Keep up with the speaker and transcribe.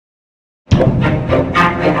This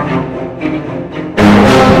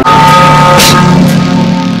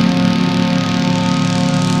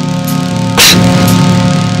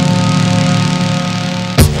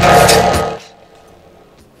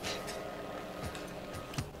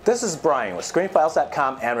is Brian with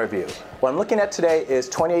ScreenFiles.com and Review. What I'm looking at today is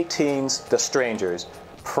 2018's The Strangers,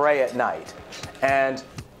 Pray at Night. And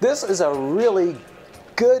this is a really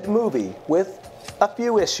good movie with a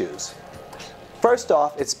few issues. First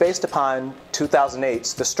off, it's based upon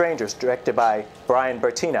 2008's The Strangers, directed by Brian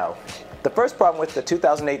Bertino. The first problem with the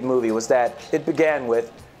 2008 movie was that it began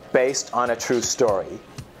with based on a true story.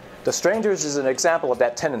 The Strangers is an example of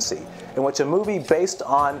that tendency, in which a movie based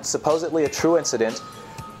on supposedly a true incident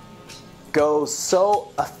goes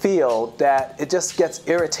so afield that it just gets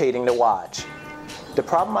irritating to watch. The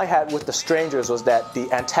problem I had with The Strangers was that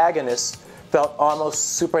the antagonists felt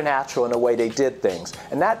almost supernatural in the way they did things,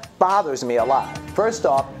 and that bothers me a lot. First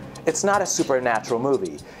off, it's not a supernatural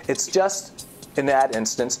movie. It's just, in that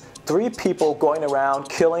instance, 3 people going around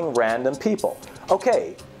killing random people.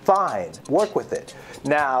 Okay, fine, work with it.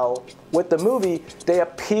 Now, with the movie, they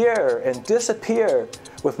appear and disappear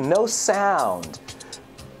with no sound,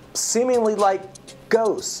 seemingly like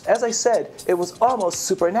ghosts. As I said, it was almost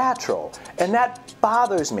supernatural, and that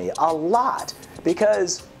bothers me a lot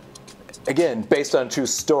because, again, based on a true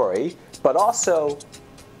story, but also,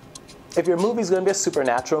 if your movie's going to be a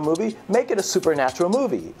supernatural movie, make it a supernatural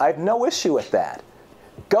movie. I have no issue with that.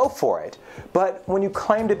 Go for it. But when you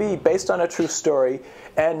claim to be based on a true story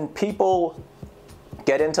and people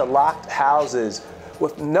get into locked houses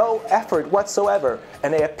with no effort whatsoever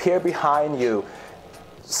and they appear behind you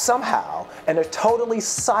somehow, and they're totally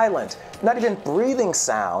silent, not even breathing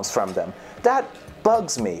sounds from them, that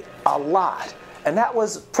bugs me a lot. And that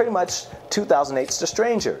was pretty much 2008's The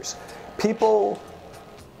Strangers. People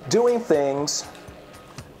doing things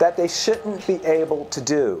that they shouldn't be able to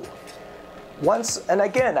do. Once, and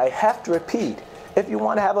again, I have to repeat, if you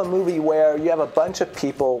want to have a movie where you have a bunch of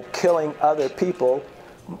people killing other people,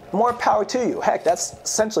 more power to you. Heck, that's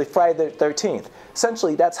essentially Friday the 13th.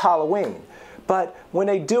 Essentially, that's Halloween. But when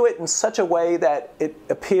they do it in such a way that it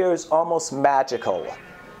appears almost magical,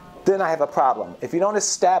 then I have a problem. If you don't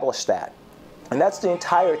establish that, and that's the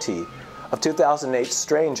entirety of 2008's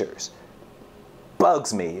Strangers,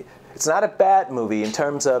 bugs me. It's not a bad movie in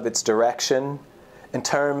terms of its direction, in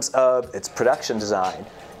terms of its production design.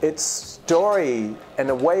 Its story and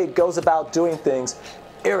the way it goes about doing things,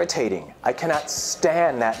 irritating. I cannot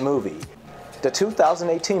stand that movie. The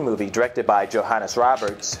 2018 movie, directed by Johannes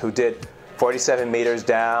Roberts, who did 47 Meters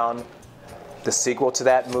Down, the sequel to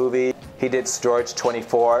that movie. He did Storage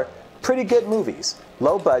 24. Pretty good movies.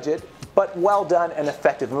 Low budget, but well done and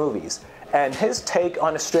effective movies. And his take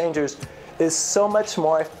on The Strangers is so much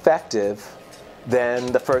more effective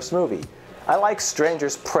than the first movie. I like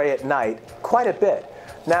Strangers Pray at Night quite a bit.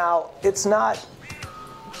 Now, it's not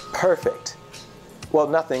perfect. Well,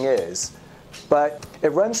 nothing is. But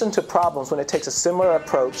it runs into problems when it takes a similar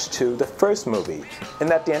approach to the first movie, in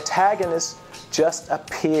that the antagonists just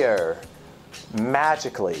appear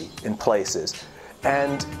magically in places.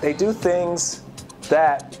 And they do things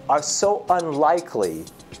that are so unlikely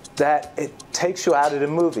that it takes you out of the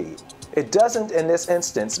movie. It doesn't in this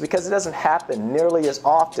instance because it doesn't happen nearly as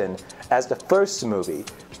often as the first movie.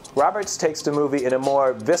 Roberts takes the movie in a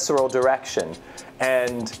more visceral direction,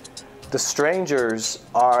 and the strangers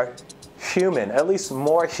are human, at least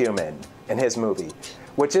more human in his movie,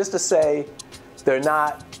 which is to say they're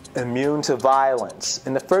not immune to violence.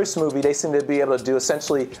 In the first movie, they seem to be able to do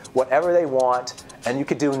essentially whatever they want, and you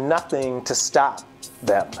could do nothing to stop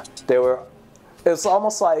them. It's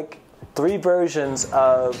almost like 3 versions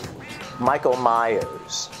of Michael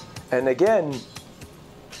Myers. And again,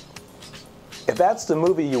 if that's the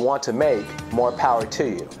movie you want to make, more power to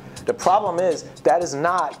you. The problem is that is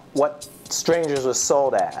not what Strangers was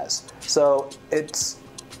sold as. So it's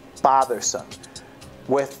bothersome.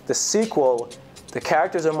 With the sequel, the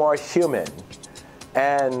characters are more human,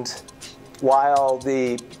 and while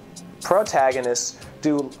the protagonists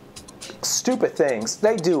do stupid things,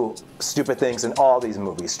 they do stupid things in all these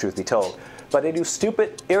movies, truth be told, but they do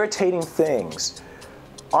stupid, irritating things.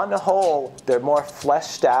 On the whole, they're more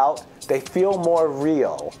fleshed out, they feel more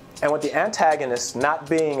real, and with the antagonists not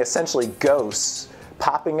being essentially ghosts,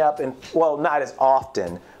 popping up in, well, not as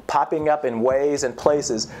often, popping up in ways and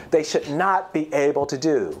places they should not be able to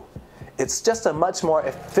do. It's just a much more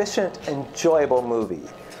efficient, enjoyable movie.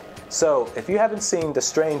 So if you haven't seen The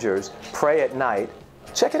Strangers, Pray at Night,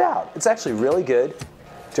 check it out. It's actually really good.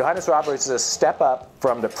 Johannes Roberts is a step up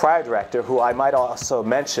from the prior director, who I might also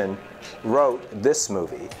mention wrote this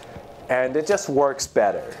movie. And it just works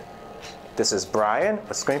better. This is Brian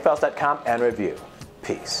with screenfiles.com and review.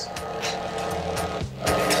 Peace.